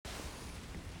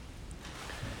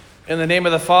In the name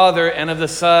of the Father, and of the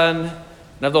Son,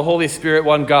 and of the Holy Spirit,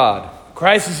 one God.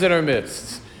 Christ is in our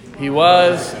midst. He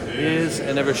was, is,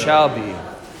 and ever shall be.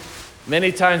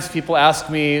 Many times people ask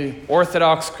me,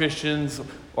 Orthodox Christians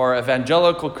or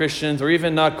evangelical Christians or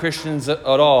even not Christians at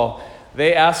all,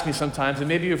 they ask me sometimes, and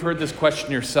maybe you've heard this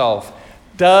question yourself,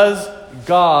 does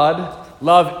God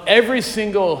love every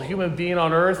single human being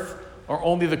on earth or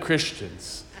only the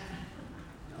Christians?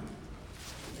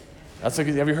 Have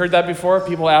you heard that before?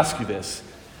 People ask you this.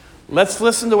 Let's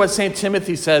listen to what St.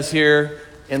 Timothy says here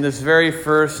in this very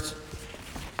first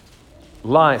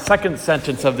line, second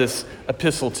sentence of this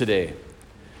epistle today.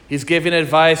 He's giving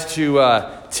advice to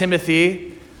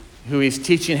Timothy, who he's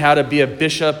teaching how to be a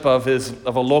bishop of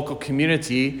a local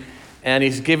community, and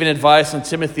he's giving advice on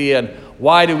Timothy and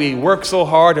why do we work so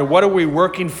hard and what are we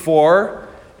working for?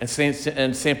 And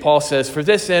St. Paul says, for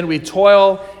this end we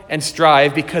toil and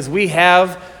strive because we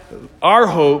have our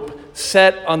hope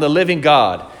set on the living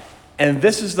God. And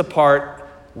this is the part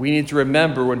we need to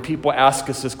remember when people ask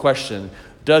us this question.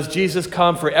 Does Jesus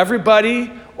come for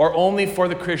everybody or only for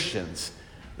the Christians?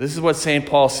 This is what St.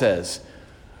 Paul says.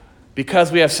 Because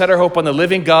we have set our hope on the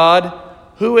living God,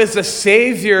 who is the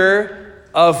Savior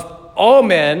of all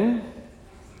men,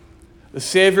 the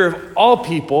Savior of all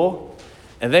people.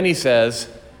 And then he says,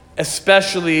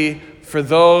 especially for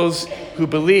those who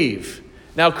believe.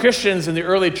 Now, Christians in the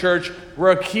early church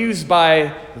were accused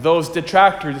by those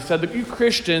detractors who said that you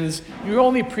Christians, you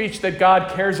only preach that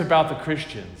God cares about the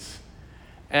Christians.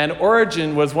 And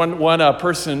Origen was one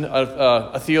person,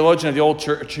 a theologian of the old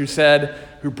church,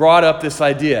 who brought up this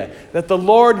idea that the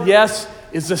Lord, yes,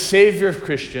 is the Savior of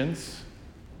Christians.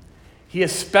 He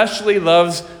especially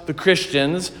loves the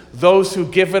Christians, those who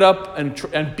give it up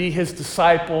and be his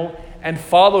disciple and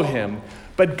follow him.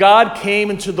 But God came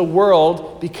into the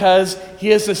world because he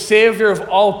is the Savior of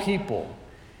all people.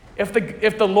 If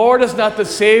the Lord is not the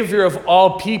Savior of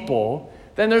all people,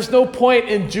 then there's no point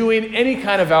in doing any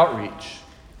kind of outreach.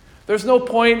 There's no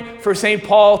point for St.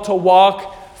 Paul to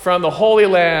walk from the Holy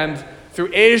Land through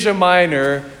Asia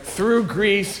Minor, through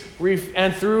Greece,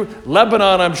 and through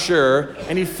Lebanon, I'm sure,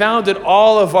 and he founded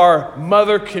all of our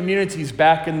mother communities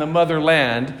back in the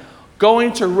motherland,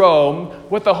 going to Rome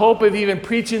with the hope of even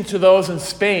preaching to those in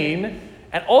Spain,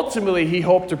 and ultimately he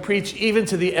hoped to preach even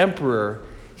to the emperor.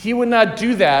 He would not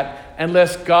do that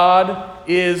unless God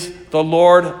is the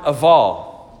Lord of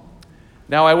all.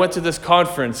 Now, I went to this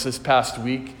conference this past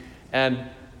week, and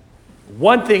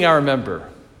one thing I remember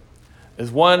is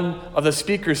one of the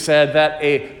speakers said that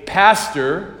a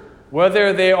pastor,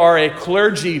 whether they are a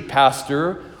clergy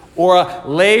pastor or a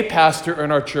lay pastor in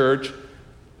our church,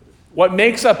 what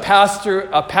makes a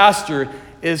pastor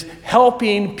is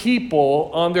helping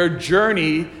people on their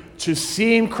journey to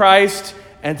seeing Christ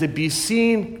and to be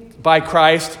seen by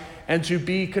Christ and to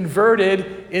be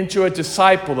converted into a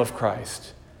disciple of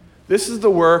Christ. This is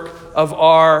the work of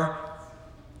our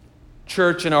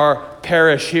church and our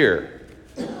parish here.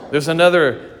 There's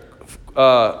another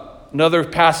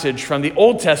passage from the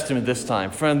Old Testament this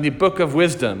time, from the Book of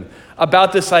Wisdom,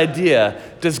 about this idea.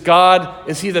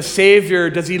 Is he the Savior?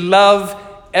 Does he love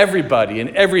everybody and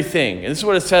everything? And this is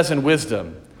what it says in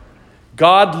Wisdom.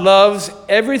 God loves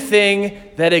everything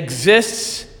that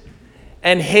exists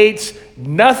and hates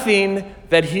nothing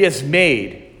that he has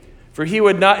made. For he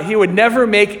would never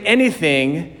make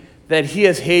anything that he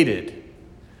has hated.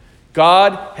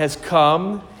 God has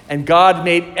come and God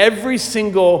made every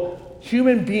single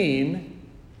human being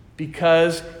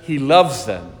because he loves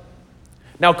them.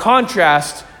 Now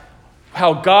contrast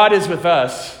how God is with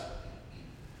us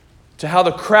to how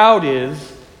the crowd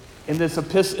is in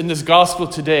this gospel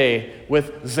today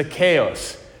with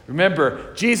Zacchaeus.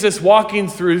 Remember, Jesus walking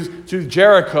through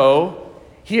Jericho,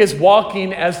 he is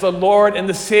walking as the Lord and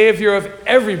the Savior of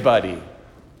everybody,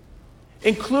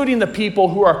 including the people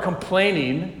who are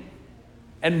complaining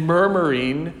and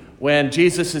murmuring when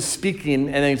Jesus is speaking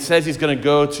and he says he's going to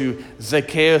go to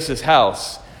Zacchaeus'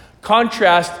 house.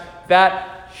 Contrast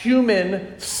that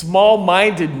human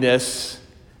small-mindedness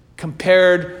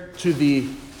compared to the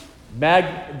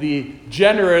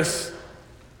generous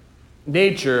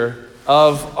nature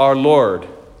of our Lord.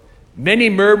 Many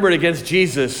murmured against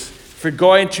Jesus for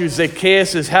going to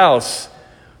Zacchaeus' house.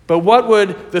 But what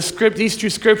would these two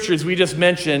scriptures we just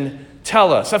mentioned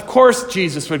tell us? Of course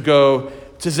Jesus would go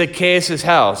to Zacchaeus'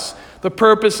 house. The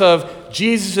purpose of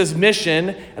Jesus' mission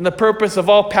and the purpose of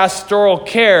all pastoral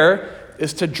care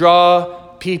is to draw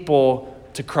people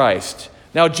to Christ.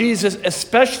 Now, Jesus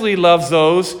especially loves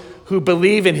those who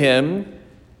believe in him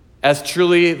as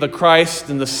truly the Christ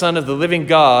and the Son of the living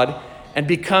God and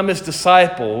become his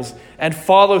disciples and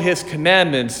follow his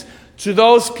commandments To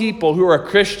those people who are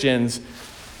Christians,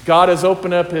 God has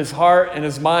opened up his heart and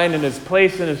his mind and his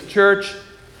place in his church,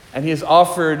 and he has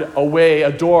offered a way,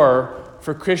 a door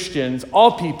for Christians,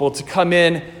 all people, to come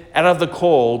in out of the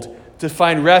cold to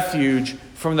find refuge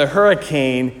from the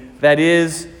hurricane that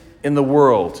is in the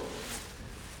world.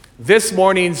 This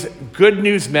morning's good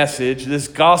news message, this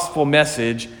gospel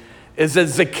message, is that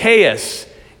Zacchaeus,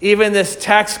 even this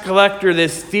tax collector,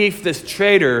 this thief, this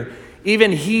traitor,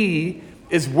 even he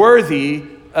is worthy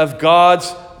of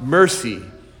God's mercy.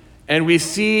 And we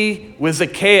see with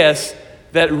Zacchaeus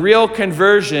that real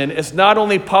conversion is not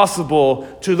only possible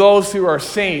to those who are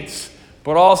saints,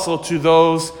 but also to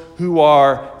those who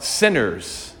are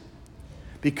sinners,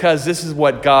 because this is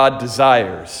what God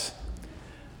desires.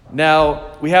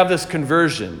 Now, we have this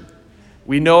conversion.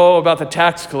 We know about the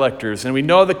tax collectors, and we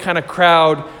know the kind of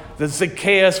crowd that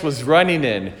Zacchaeus was running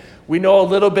in. We know a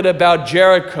little bit about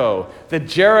Jericho, that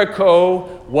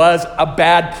Jericho was a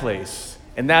bad place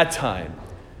in that time.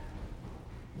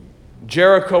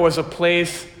 Jericho was a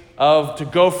place to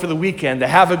go for the weekend, to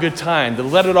have a good time, to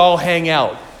let it all hang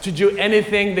out, to do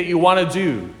anything that you want to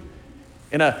do,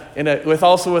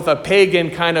 with a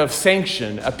pagan kind of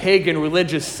sanction, a pagan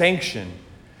religious sanction.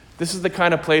 This is the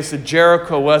kind of place that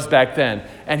Jericho was back then.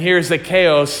 And here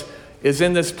Zacchaeus is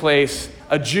in this place,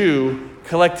 a Jew,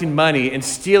 collecting money and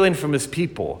stealing from his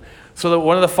people. So that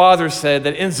one of the fathers said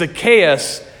that in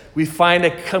Zacchaeus, we find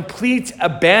a complete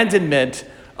abandonment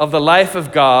of the life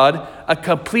of God, a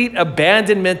complete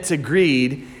abandonment to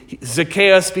greed.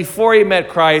 Zacchaeus, before he met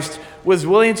Christ, was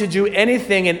willing to do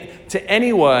anything to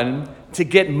anyone to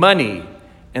get money.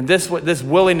 And this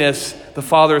willingness, the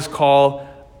fathers call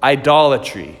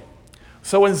idolatry.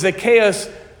 So when Zacchaeus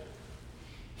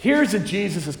hears that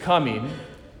Jesus is coming,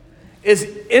 is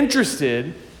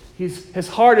interested, his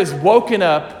heart is woken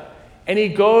up, and he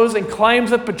goes and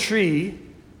climbs up a tree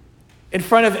in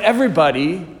front of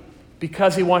everybody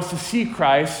because he wants to see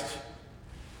Christ.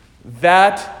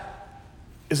 That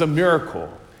is a miracle,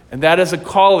 and that is a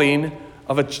calling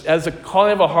of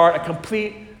a heart,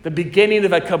 the beginning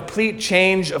of a complete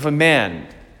change of a man.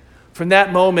 From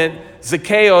that moment,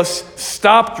 Zacchaeus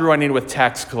stopped running with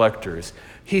tax collectors.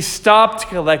 He stopped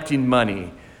collecting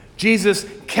money. Jesus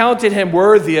counted him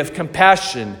worthy of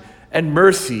compassion and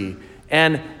mercy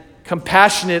and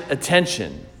compassionate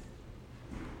attention.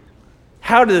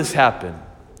 How did this happen?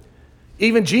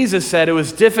 Even Jesus said it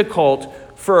was difficult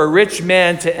for a rich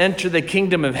man to enter the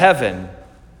kingdom of heaven.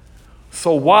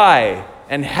 So why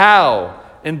and how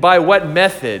and by what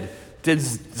method did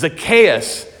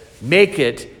Zacchaeus make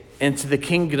it into the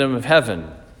kingdom of heaven?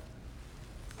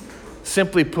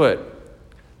 Simply put,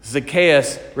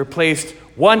 Zacchaeus replaced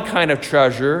one kind of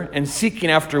treasure and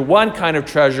seeking after one kind of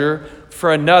treasure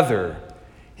for another.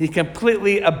 He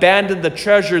completely abandoned the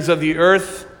treasures of the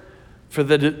earth for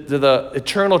the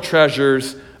eternal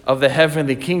treasures of the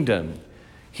heavenly kingdom.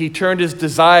 He turned his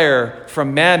desire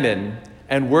from mammon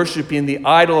and worshiping the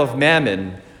idol of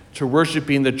mammon to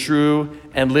worshiping the true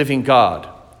and living God.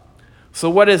 So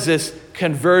what does this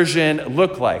conversion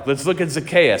look like? Let's look at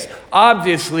Zacchaeus.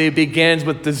 Obviously, it begins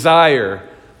with desire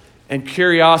and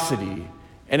curiosity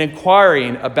and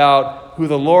inquiring about who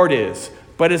the Lord is.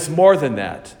 But it's more than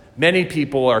that. Many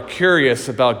people are curious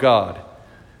about God.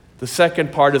 The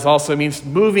second part means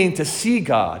moving to see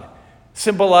God,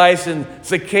 symbolized in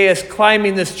Zacchaeus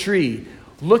climbing this tree,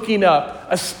 looking up,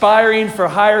 aspiring for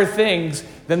higher things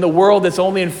than the world that's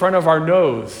only in front of our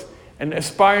nose, and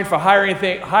aspiring for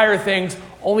higher things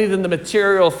only than the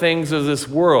material things of this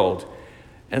world.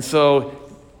 And so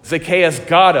Zacchaeus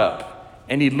got up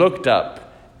and he looked up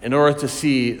in order to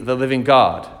see the living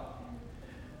God.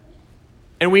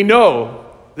 And we know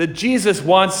that Jesus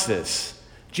wants this.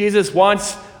 Jesus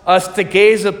wants us to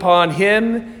gaze upon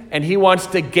him, and he wants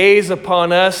to gaze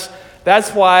upon us.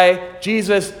 That's why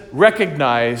Jesus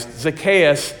recognized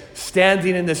Zacchaeus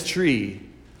standing in this tree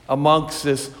amongst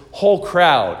this whole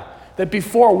crowd. That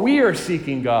before we are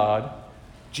seeking God,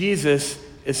 Jesus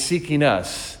is seeking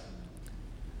us.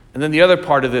 And then the other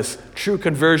part of this true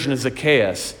conversion of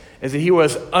Zacchaeus is that he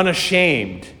was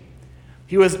unashamed.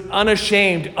 He was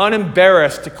unashamed,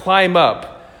 unembarrassed to climb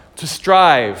up, to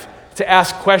strive, to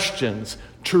ask questions,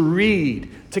 to read,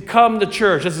 to come to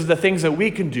church. This is the things that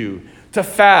we can do. To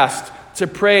fast, to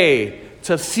pray,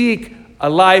 to seek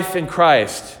a life in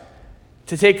Christ.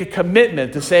 To take a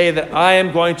commitment to say that I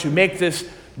am going to make this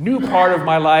new part of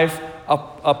my life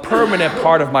a permanent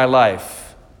part of my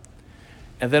life.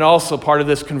 And then also part of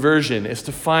this conversion is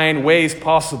to find ways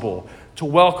possible to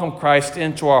welcome Christ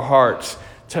into our hearts,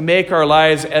 to make our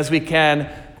lives as we can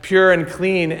pure and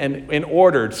clean and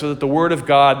ordered so that the Word of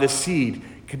God, the seed,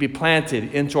 can be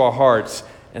planted into our hearts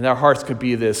and our hearts could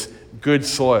be this good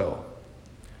soil.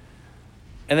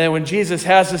 And then when Jesus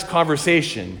has this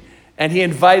conversation, and he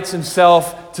invites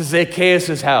himself to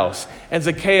Zacchaeus' house, and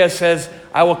Zacchaeus says,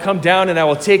 I will come down and I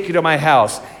will take you to my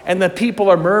house. And the people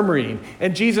are murmuring,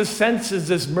 and Jesus senses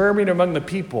this murmuring among the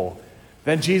people.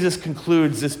 Then Jesus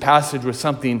concludes this passage with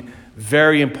something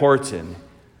very important.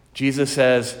 Jesus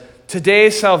says, today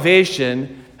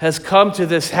salvation has come to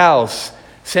this house,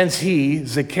 since he,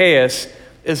 Zacchaeus,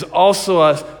 is also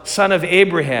a son of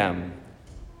Abraham.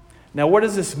 Now, what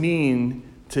does this mean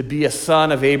to be a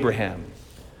son of Abraham?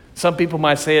 Some people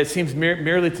might say it seems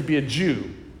merely to be a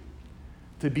Jew,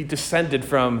 to be descended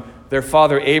from their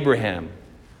father Abraham.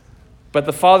 But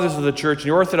the fathers of the church,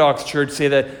 the Orthodox Church, say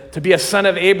that to be a son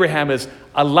of Abraham is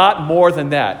a lot more than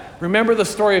that. Remember the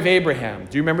story of Abraham.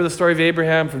 Do you remember the story of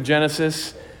Abraham from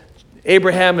Genesis?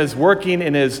 Abraham is working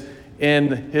in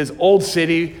his old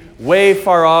city, way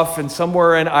far off and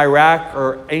somewhere in Iraq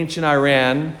or ancient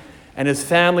Iran, and his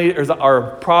family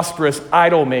are prosperous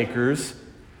idol makers,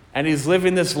 and he's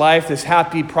living this life, this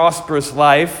happy, prosperous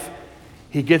life.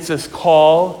 He gets this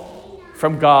call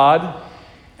from God,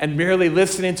 and merely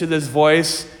listening to this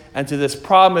voice and to this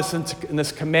promise and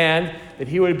this command that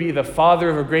he would be the father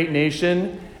of a great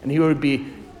nation and he would be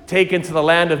taken to the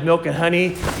land of milk and honey,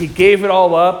 he gave it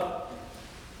all up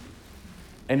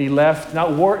and he left,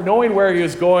 not knowing where he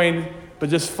was going, but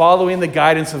just following the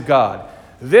guidance of God.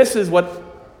 This is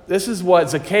what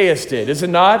Zacchaeus did, is it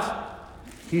not?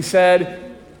 He said,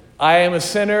 I am a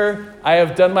sinner. I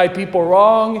have done my people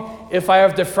wrong. If I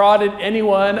have defrauded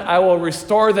anyone, I will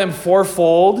restore them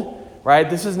fourfold. Right?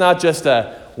 This is not just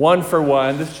a one for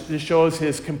one. This shows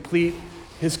his complete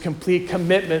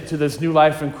commitment to this new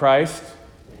life in Christ.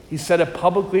 He said it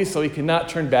publicly, so he cannot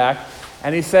turn back.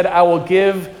 And he said, I will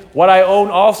give what I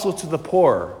own also to the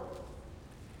poor.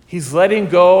 He's letting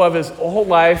go of his whole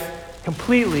life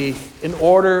completely in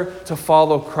order to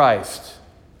follow Christ.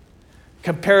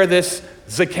 Compare this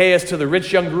Zacchaeus to the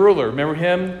rich young ruler. Remember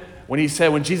him?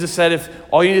 When Jesus said, if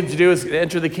all you need to do is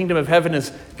enter the kingdom of heaven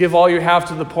is give all you have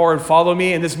to the poor and follow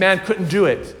me. And this man couldn't do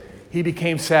it. He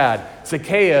became sad.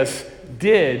 Zacchaeus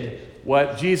did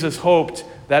what Jesus hoped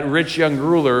that rich young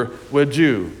ruler would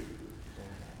do.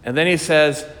 And then he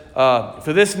says,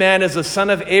 for this man is the son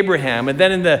of Abraham. And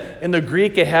then in the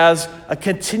Greek, it has a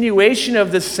continuation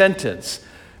of this sentence.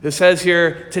 It says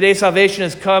here, today salvation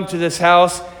has come to this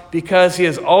house because he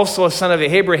is also a son of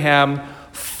Abraham,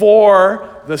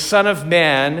 for the Son of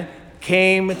Man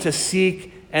came to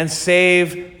seek and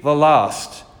save the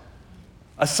lost.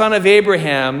 A son of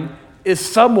Abraham is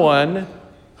someone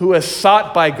who is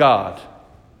sought by God.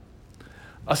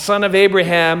 A son of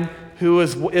Abraham who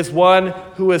is one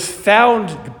who is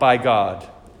found by God.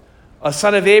 A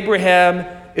son of Abraham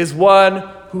is one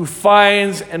who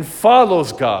finds and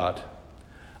follows God.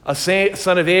 A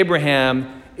son of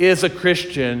Abraham is a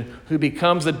Christian who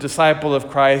becomes a disciple of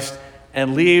Christ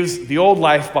and leaves the old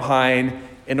life behind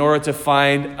in order to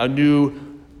find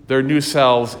their new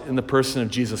selves in the person of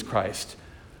Jesus Christ.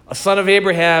 A son of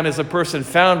Abraham is a person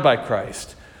found by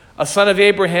Christ. A son of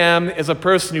Abraham is a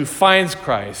person who finds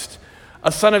Christ.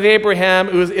 A son of Abraham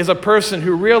is a person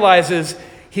who realizes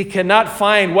he cannot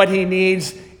find what he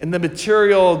needs in the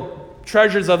material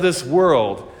treasures of this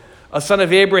world. A son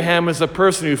of Abraham is a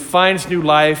person who finds new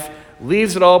life,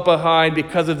 leaves it all behind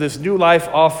because of this new life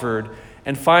offered,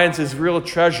 and finds his real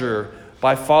treasure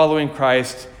by following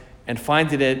Christ and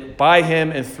finding it by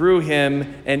him and through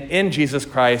him and in Jesus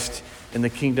Christ in the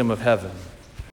kingdom of heaven.